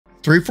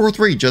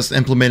343 just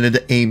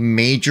implemented a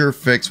major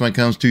fix when it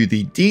comes to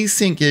the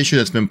desync issue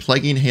that's been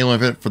plaguing Halo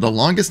Infinite for the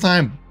longest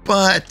time,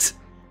 but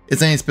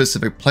it's any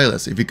specific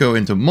playlist. If you go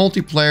into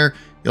multiplayer,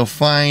 you'll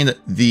find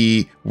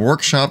the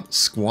Workshop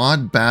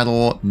Squad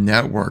Battle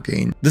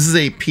Networking. This is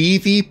a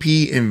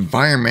PvP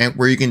environment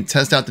where you can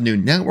test out the new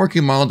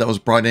networking model that was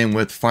brought in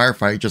with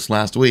Firefight just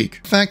last week.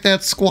 The fact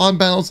that Squad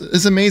Battles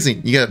is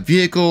amazing. You got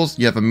vehicles,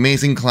 you have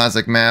amazing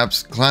classic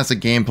maps, classic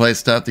gameplay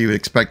stuff that you would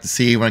expect to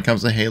see when it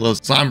comes to Halo,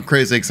 so I'm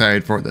crazy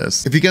excited for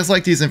this. If you guys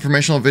like these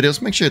informational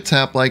videos, make sure to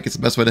tap like. It's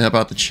the best way to help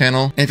out the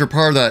channel. And if you're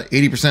part of that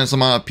 80%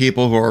 amount of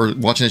people who are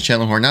watching this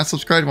channel who are not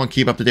subscribed and want to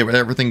keep up to date with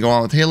everything going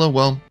on with Halo,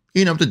 well,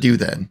 you know what to do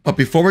then. But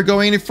before we go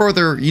any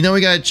further, you know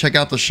we gotta check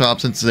out the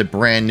shop since it's a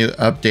brand new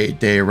update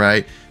day,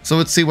 right? So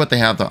let's see what they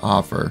have to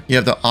offer. You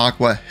have the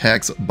Aqua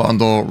Hex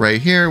bundle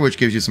right here, which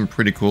gives you some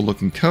pretty cool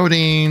looking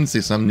coatings,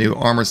 see some new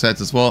armor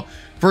sets as well.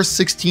 For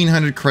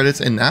 1600 credits,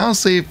 and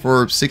honestly for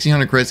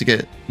 1600 credits you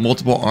get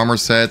multiple armor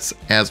sets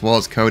as well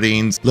as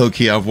coatings.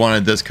 Low-key, I've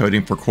wanted this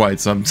coating for quite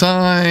some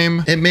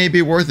time. It may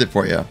be worth it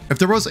for you. If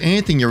there was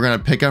anything you're gonna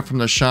pick up from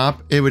the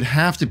shop, it would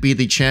have to be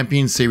the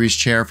Champion Series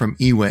chair from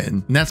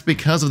Ewin. And that's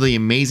because of the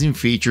amazing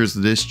features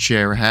this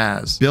chair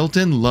has.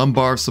 Built-in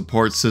lumbar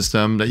support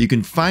system that you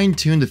can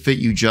fine-tune to fit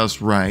you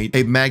just right,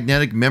 a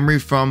magnetic memory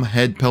foam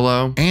head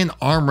pillow, and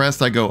armrests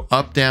that go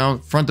up,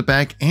 down, front to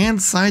back, and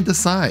side to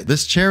side.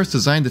 This chair is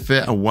designed to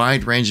fit a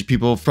wide range of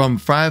people from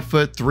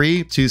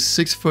 5'3" to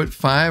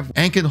 6'5"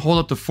 and can hold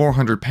up to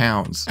 400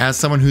 pounds. As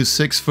someone who's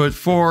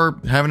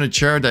 6'4", having a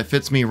chair that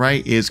fits me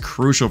right is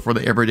crucial for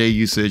the everyday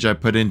usage I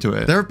put into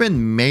it. There have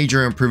been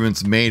major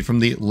improvements made from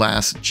the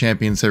last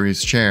Champion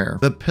Series chair.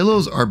 The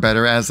pillows are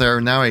better as they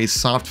are now a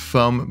soft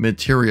foam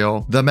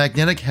material. The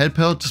magnetic head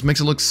pillow just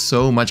makes it look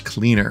so much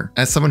cleaner.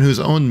 As someone who's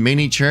owned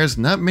many chairs,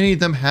 not many of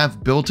them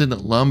have built-in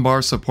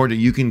lumbar support that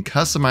you can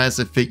customize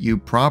to fit you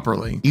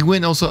properly.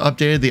 Ewin also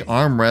updated the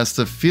armrest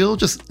to feel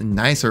just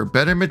nicer,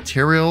 better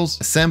materials.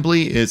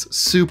 Assembly is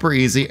super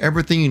easy.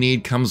 Everything you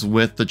need comes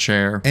with the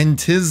chair. And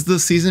 'tis the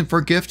season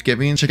for gift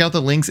giving. Check out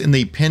the links in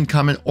the pinned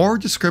comment or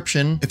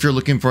description if you're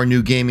looking for a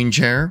new gaming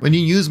chair. When you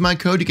use my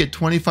code, you get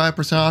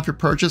 25% off your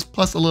purchase,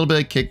 plus a little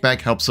bit of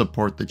kickback helps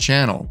support the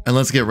channel. And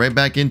let's get right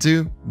back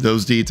into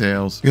those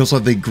details. We also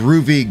have the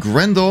Groovy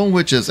Grendel,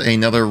 which is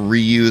another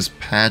reused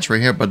patch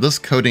right here, but this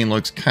coating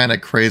looks kind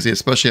of crazy,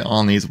 especially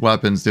on these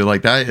weapons, dude.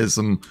 Like, that is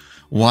some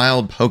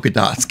wild polka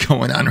dots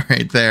going on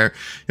right there.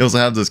 You also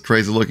have this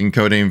crazy looking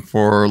coating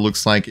for,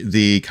 looks like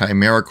the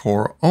Chimera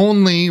core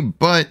only,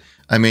 but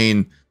I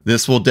mean,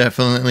 this will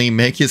definitely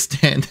make you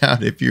stand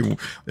out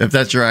if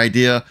that's your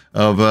idea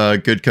of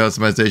good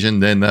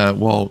customization, then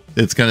well,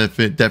 it's gonna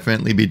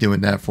definitely be doing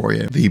that for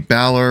you. The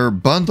Balor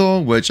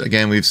bundle, which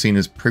again we've seen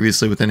is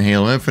previously within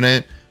Halo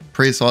Infinite,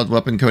 pretty solid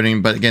weapon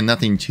coating, but again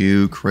nothing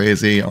too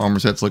crazy. Armor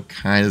sets look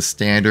kind of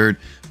standard,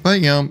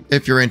 but you know,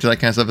 if you're into that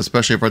kind of stuff,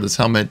 especially for this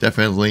helmet,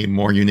 definitely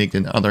more unique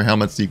than other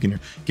helmets you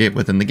can get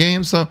within the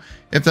game. So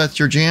if that's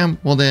your jam,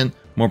 well then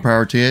more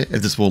power to you.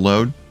 If this will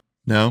load,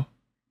 no,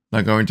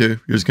 not going to.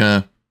 You're just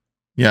gonna,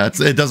 yeah,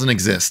 it doesn't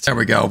exist. There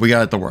we go. We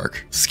got it to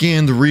work.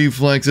 Scanned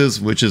reflexes,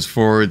 which is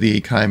for the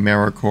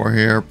Chimera core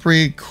here.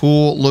 Pretty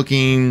cool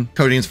looking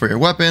coatings for your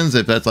weapons.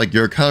 If that's like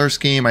your color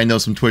scheme, I know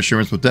some Twitch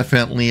streamers will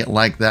definitely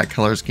like that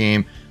color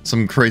scheme.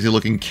 Some crazy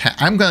looking cat.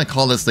 I'm going to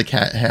call this the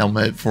cat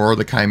helmet for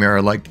the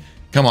Chimera. Like,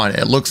 come on,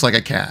 it looks like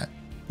a cat.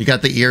 You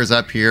got the ears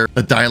up here,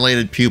 the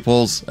dilated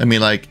pupils. I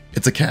mean, like,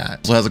 it's a cat.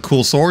 Also has a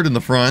cool sword in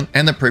the front,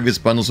 and the previous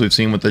bundles we've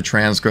seen with the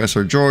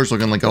Transgressor George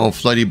looking like a old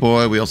floody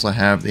boy. We also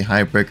have the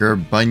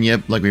Highbreaker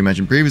Bunyip, like we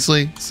mentioned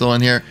previously, still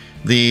in here.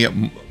 The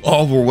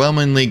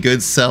overwhelmingly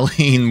good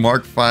selling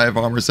Mark V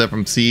armor set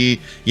from CE.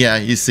 Yeah,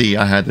 you see,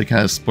 I had to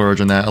kind of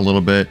splurge on that a little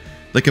bit.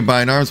 The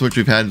combined arms, which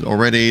we've had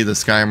already, the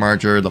Sky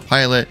Marcher, the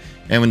Pilot,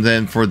 and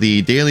then for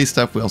the daily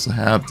stuff, we also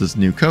have this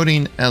new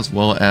coating as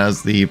well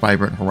as the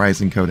Vibrant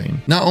Horizon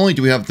coating. Not only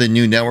do we have the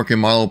new networking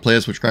model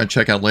playlist, which we're going to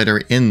check out later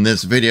in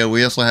this video,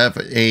 we also have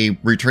a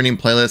returning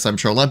playlist I'm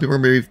sure a lot of people are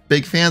going to be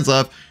big fans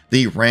of,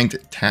 the ranked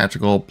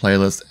tactical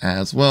playlist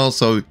as well,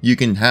 so you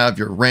can have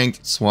your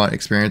ranked SWAT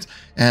experience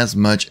as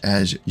much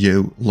as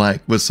you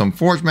like, with some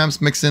forge maps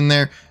mixed in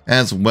there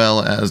as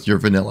well as your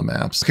vanilla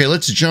maps. Okay,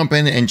 let's jump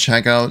in and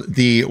check out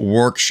the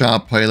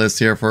workshop playlist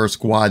here for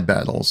squad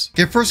battles.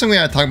 Okay, first thing we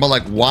gotta talk about,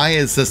 like, why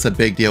is this a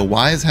big deal?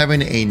 Why is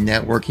having a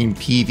networking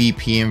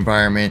PvP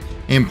environment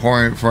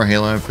important for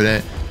Halo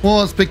Infinite?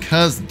 Well, it's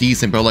because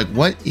desync, but like,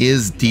 what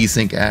is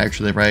desync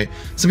actually, right?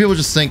 Some people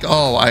just think,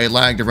 oh, I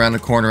lagged around the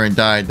corner and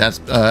died. That's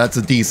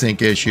a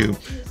desync issue.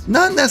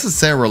 Not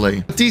necessarily.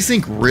 What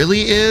desync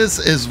really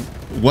is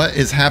what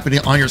is happening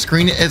on your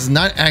screen. It's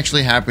not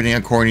actually happening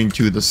according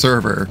to the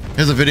server.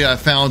 Here's a video I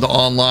found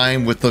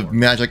online with the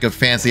magic of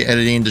fancy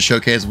editing to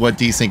showcase what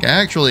desync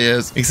actually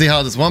is. You can see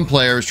how this one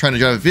player is trying to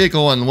drive a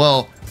vehicle, and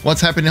well,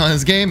 what's happening on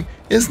his game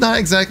is not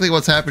exactly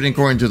what's happening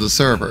according to the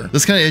server.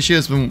 This kind of issue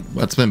has been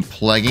what's been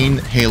plaguing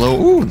Halo.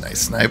 Ooh,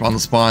 nice snipe on the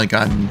spawn.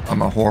 God,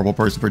 I'm a horrible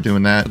person for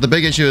doing that. But the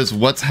big issue is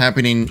what's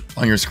happening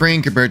on your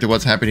screen compared to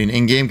what's happening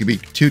in-game could be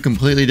two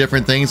completely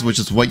different things, which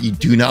is what you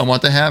do not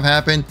want to have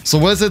happen. So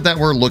what is it that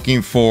we're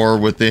looking for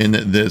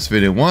within this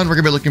video? One, we're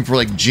gonna be looking for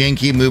like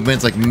janky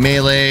movements like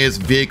melees,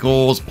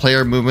 vehicles,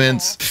 player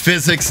movements,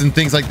 physics, and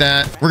things like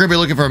that. We're gonna be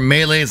looking for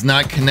melees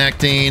not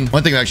connecting.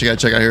 One thing I actually gotta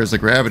check out here is the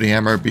gravity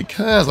hammer,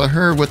 because I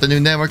heard with the new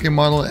networking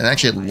model, it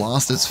actually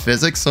lost its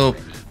physics. So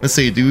let's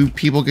see, do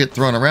people get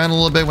thrown around a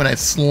little bit when I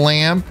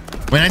slam?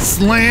 When I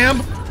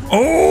slam?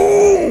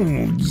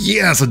 Oh,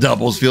 yes, a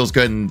doubles feels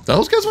good. And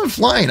those guys went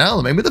flying. I don't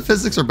know, maybe the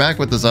physics are back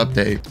with this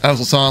update. I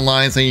also saw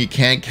online saying you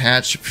can't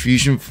catch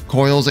fusion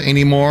coils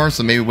anymore.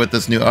 So maybe with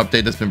this new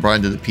update that's been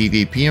brought into the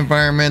PvP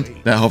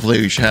environment, that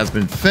hopefully has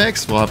been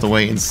fixed. We'll have to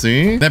wait and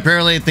see. And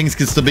apparently things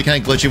can still be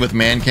kind of glitchy with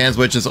man cans,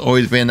 which has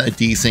always been a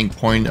desync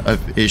point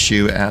of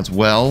issue as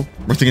well.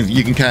 We're thinking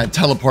you can kind of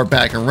teleport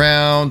back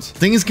around.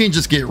 Things can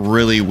just get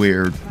really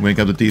weird when it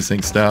comes to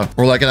desync stuff.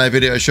 Or like in that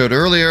video I showed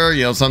earlier,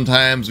 you know,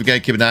 sometimes we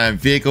gotta keep an eye on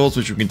vehicles,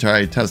 which we can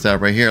try to test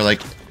out right here.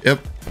 Like, if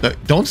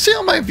don't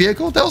steal my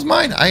vehicle, that was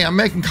mine. I'm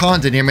making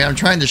content here, man. I'm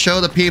trying to show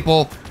the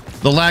people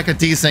the lack of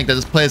desync that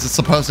this place is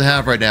supposed to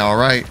have right now, all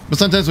right? But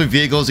sometimes with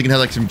vehicles, you can have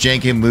like some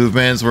janky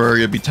movements where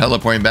you'll be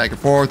teleporting back and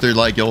forth, or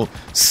like you'll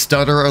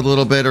stutter a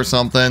little bit or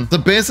something. So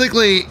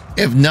basically,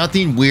 if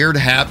nothing weird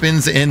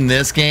happens in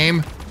this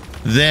game,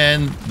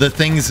 then the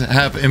things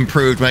have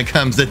improved when it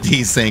comes to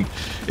desync.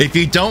 If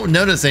you don't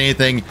notice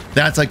anything,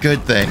 that's a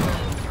good thing.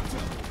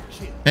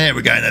 Hey,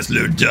 we got a nice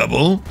little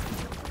double.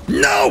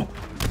 No!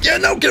 Yeah,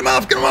 no, get him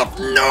off, get him off.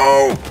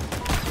 No!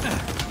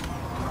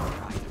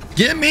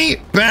 Get me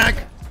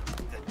back.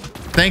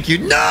 Thank you.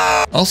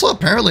 No! Also,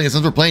 apparently,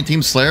 since we're playing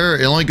Team Slayer,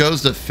 it only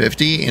goes to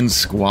 50 in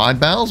squad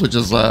battles, which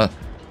is,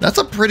 that's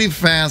a pretty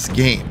fast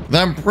game.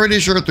 I'm pretty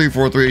sure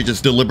 343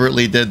 just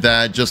deliberately did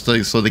that just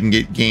so they can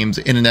get games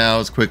in and out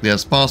as quickly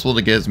as possible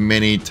to get as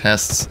many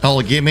tests.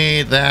 Hell, give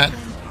me that.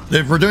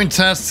 If we're doing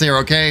tests here,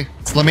 okay?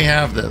 So let me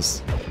have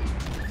this.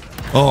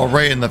 Oh,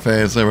 right in the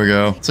face. There we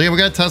go. So yeah, we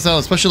got to test out,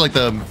 especially like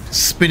the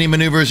spinning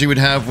maneuvers you would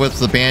have with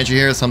the Banshee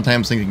here.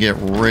 Sometimes things can get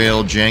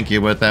real janky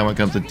with that when it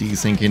comes to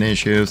desyncing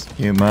issues.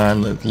 Come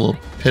on, little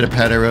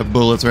pitter-patter of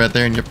bullets right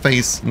there in your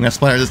face. I'm gonna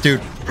splatter this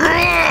dude.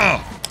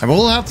 I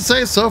will have to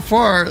say, so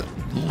far,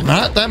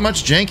 not that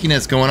much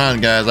jankiness going on,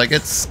 guys. Like,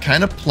 it's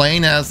kind of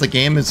playing as the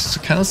game is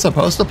kind of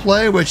supposed to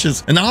play, which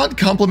is an odd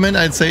compliment,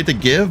 I'd say, to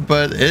give,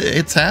 but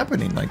it's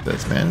happening like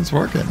this, man. It's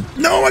working.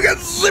 No, I got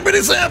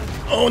zippity zap.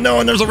 Oh, no,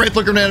 and there's a Wraith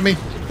looking at me.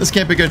 This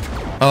can't be good.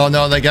 Oh,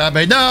 no, they got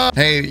me. No!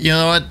 Hey, you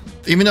know what?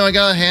 Even though I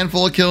got a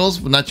handful of kills,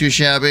 but not too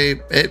shabby,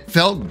 it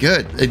felt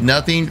good.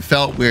 Nothing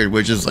felt weird,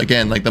 which is,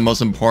 again, like the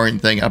most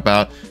important thing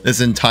about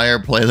this entire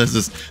playlist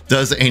is,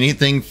 does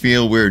anything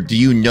feel weird? Do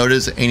you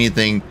notice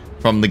anything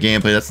from the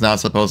gameplay that's not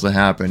supposed to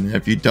happen?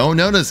 If you don't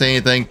notice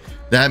anything,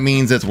 that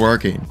means it's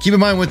working. Keep in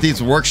mind with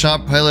these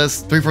workshop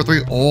playlists,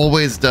 343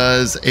 always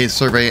does a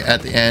survey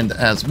at the end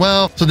as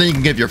well. So then you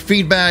can give your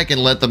feedback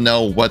and let them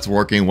know what's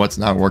working, what's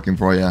not working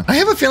for you. I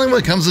have a feeling when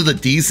it comes to the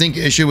desync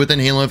issue within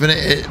Halo Infinite,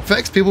 it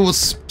affects people with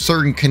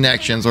certain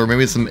connections or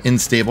maybe some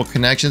unstable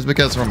connections,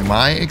 because from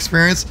my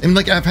experience, I mean,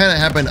 like, I've had it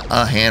happen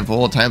a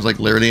handful of times, like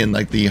literally in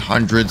like the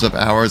hundreds of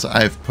hours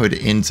I've put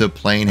into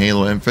playing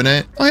Halo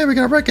Infinite. Oh yeah, we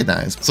got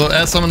recognized. So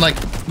as someone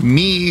like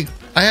me,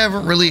 I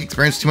haven't really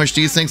experienced too much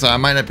desync, so I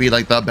might not be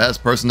like the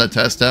best person to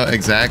test out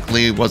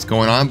exactly what's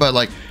going on, but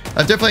like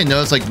I've definitely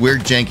noticed like weird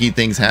janky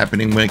things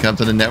happening when it comes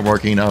to the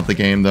networking of the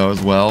game though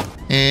as well.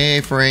 Hey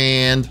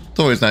friend. It's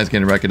always nice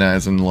getting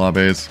recognized in the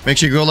lobbies. Make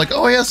sure you go like,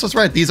 oh yes, that's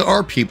right, these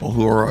are people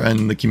who are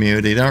in the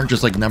community. They aren't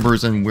just like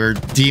numbers and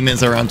weird demons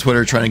that are on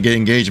Twitter trying to get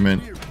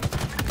engagement.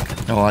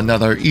 Oh,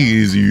 another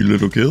easy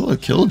little kill, a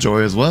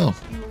killjoy as well.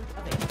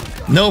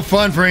 No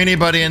fun for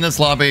anybody in this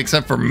lobby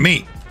except for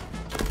me.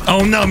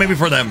 Oh no, maybe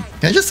for them.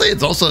 Can I just say it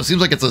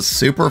seems like it's a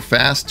super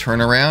fast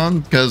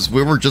turnaround, because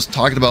we were just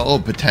talking about, oh,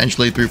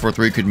 potentially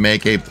 343 could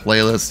make a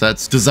playlist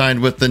that's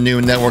designed with the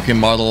new networking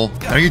model.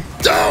 No, you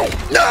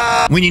don't!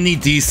 No! When you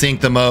need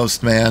desync the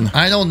most, man.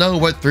 I don't know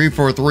what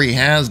 343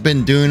 has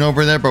been doing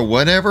over there, but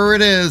whatever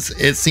it is,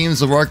 it seems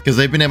to work, because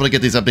they've been able to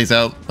get these updates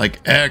out like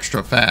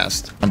extra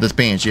fast. On this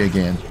Banshee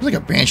again. Like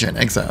a Banshee in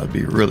Exile would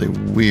be really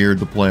weird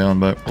to play on,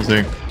 but we'll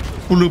see.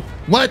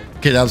 What?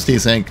 Okay, that was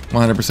desync,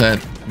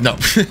 100%. No.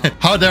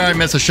 How dare I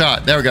miss a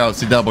shot? There we go.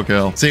 See, double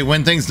kill. See,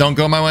 when things don't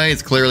go my way,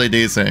 it's clearly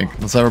desync.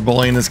 Let's have her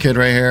bullying this kid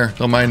right here.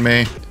 Don't mind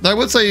me. I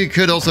would say you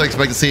could also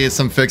expect to see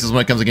some fixes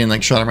when it comes to getting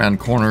like shot around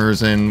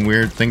corners and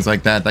weird things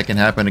like that that can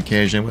happen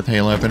occasionally with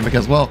Halo Infinite,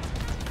 because, well,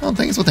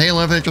 things with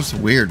Halo Infinite are just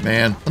weird,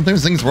 man.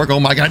 Sometimes things work. Oh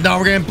my god, no,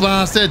 we're getting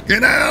blasted.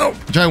 Get out.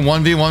 Try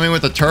 1v1 me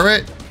with a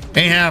turret.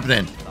 Ain't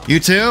happening. You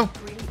two?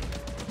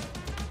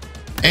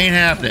 Ain't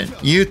happening.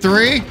 You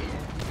three?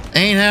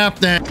 Ain't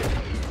happening.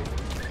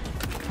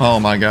 Oh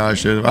my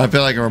gosh, dude. I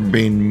feel like I'm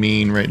being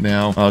mean right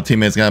now. Oh,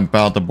 teammates got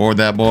about to board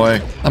that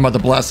boy. I'm about to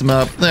blast him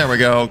up. There we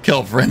go.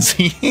 Kill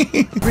frenzy.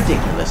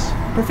 Ridiculous.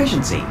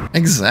 proficiency.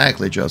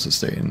 Exactly, Joseph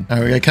Staten. All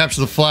right, we gotta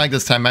capture the flag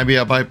this time. Maybe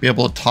I might be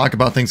able to talk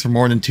about things for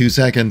more than 2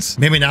 seconds.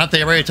 Maybe not,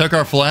 they already took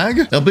our flag?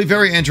 It'll be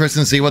very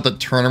interesting to see what the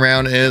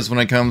turnaround is when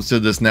it comes to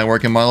this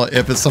networking model,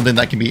 if it's something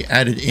that can be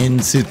added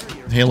into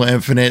Halo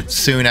Infinite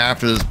soon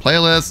after this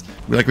playlist.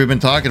 Like we've been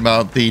talking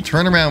about, the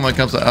turnaround when it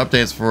comes to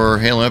updates for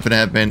Halo Infinite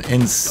have been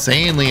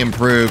insanely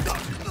improved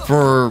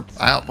for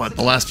what,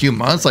 the last few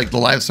months. Like the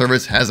live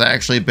service has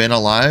actually been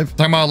alive.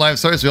 Talking about live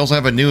service, we also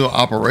have a new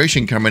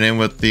operation coming in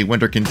with the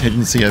winter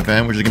contingency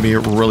event, which is gonna be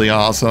really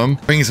awesome,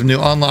 bringing some new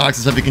unlocks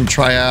and stuff you can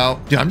try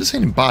out. Dude, I'm just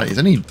hitting bodies.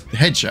 I need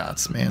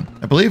headshots, man.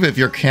 I believe if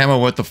you're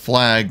camo with the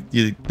flag,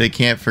 they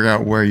can't figure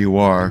out where you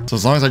are. So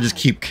as long as I just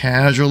keep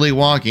casually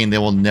walking, they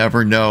will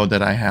never know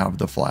that I have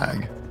the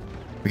flag.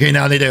 Okay,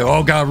 now they do.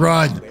 Oh god,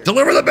 run!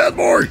 Deliver the bad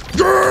boy!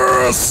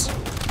 Yes!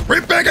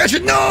 Right back at you,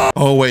 no!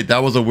 Oh wait,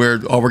 that was a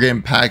weird, oh, we're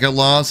getting packet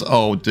loss?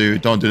 Oh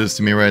dude, don't do this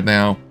to me right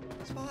now.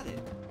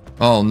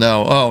 Oh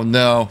no, oh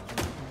no.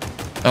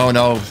 Oh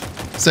no,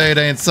 say it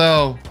ain't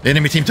so. The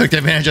enemy team took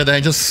advantage of that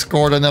and just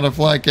scored another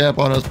flag cap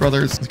on us,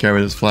 brothers. Let's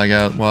carry this flag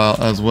out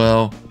as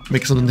well.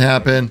 Make something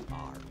happen.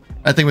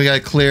 I think we got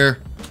it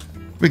clear.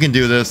 We can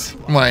do this.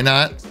 Why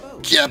not?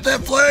 Get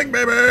that flag,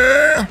 baby!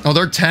 Oh,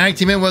 they're tag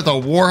teaming with a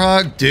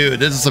Warhawk? Dude,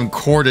 this is some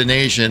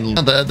coordination.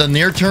 The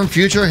near-term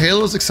future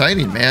Halo is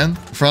exciting, man.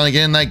 Finally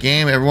getting that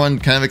game everyone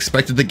kind of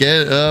expected to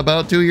get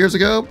about 2 years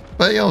ago.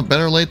 But, yo,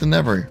 better late than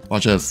never.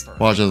 Watch this.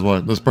 Watch this.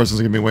 What? This person's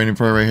gonna be waiting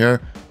for it right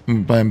here.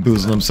 I'm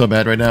bamboozling them so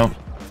bad right now.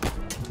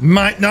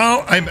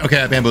 No! I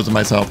bamboozled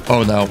myself.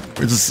 Oh, no.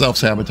 It's a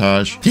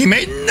self-sabotage.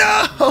 Teammate,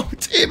 no!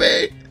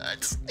 Teammate! I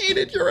just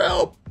needed your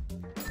help.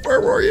 Where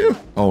were you?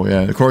 Oh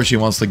yeah, of course she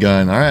wants the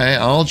gun. All right,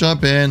 I'll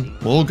jump in.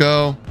 We'll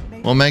go.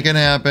 We'll make it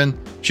happen.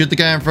 Shoot the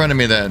guy in front of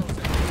me then.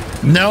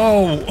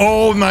 No!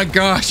 Oh my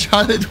gosh,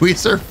 how did we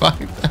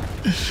survive that?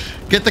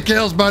 Get the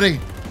kills, buddy.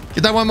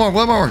 Get that one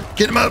more.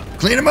 Get him up.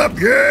 Clean him up.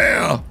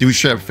 Yeah! Dude, we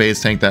should have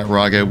face tank that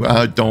rocket.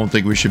 I don't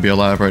think we should be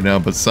alive right now,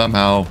 but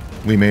somehow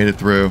we made it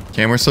through.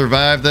 Can we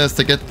survive this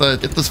to get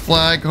this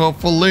flag,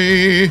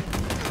 hopefully?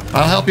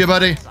 I'll help you,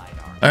 buddy.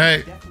 All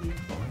right.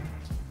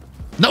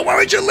 No, why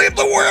would you leave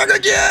the work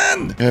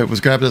again? Okay,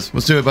 let's grab this.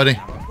 Let's do it, buddy.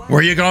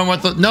 Where are you going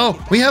with the...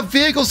 No, we have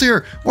vehicles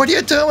here. What are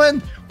you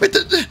doing?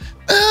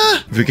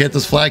 If we get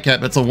this flag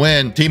cap, it's a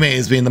win. Teammate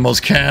is being the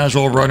most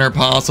casual runner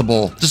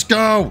possible. Just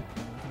go.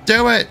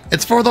 Do it.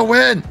 It's for the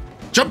win.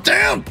 Jump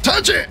down.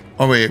 Touch it.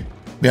 Oh, wait.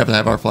 We have to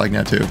have our flag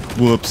now, too.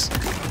 Whoops.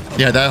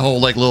 Yeah, that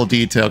whole, like, little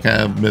detail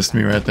kind of missed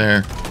me right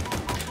there.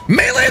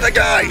 Melee the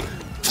guy.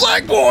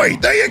 Flag boy.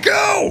 There you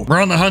go.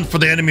 We're on the hunt for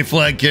the enemy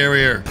flag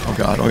carrier. Oh,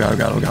 God. Oh, God. Oh,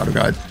 God. Oh, God. Oh,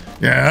 God.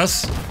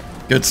 Yes.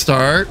 Good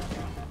start.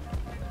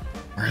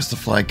 Where's the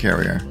flag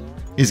carrier?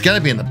 He's got to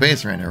be in the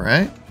base right now,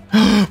 right?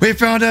 We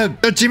found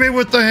it. The teammate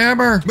with the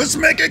hammer. Let's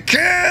make it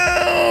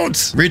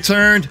count.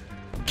 Returned.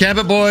 Camp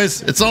it,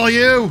 boys. It's all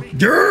you.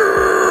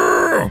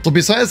 Yeah. So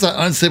besides that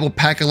unstable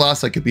packet loss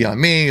that could be on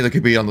me, that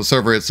could be on the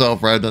server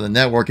itself rather than the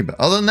networking, but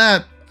other than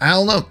that, I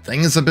don't know.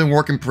 Things have been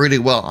working pretty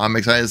well. I'm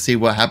excited to see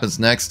what happens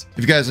next.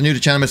 If you guys are new to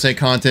channel, missing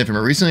content from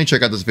me recently,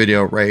 check out this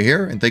video right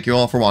here. And thank you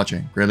all for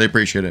watching. Greatly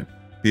appreciate it.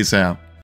 Peace out.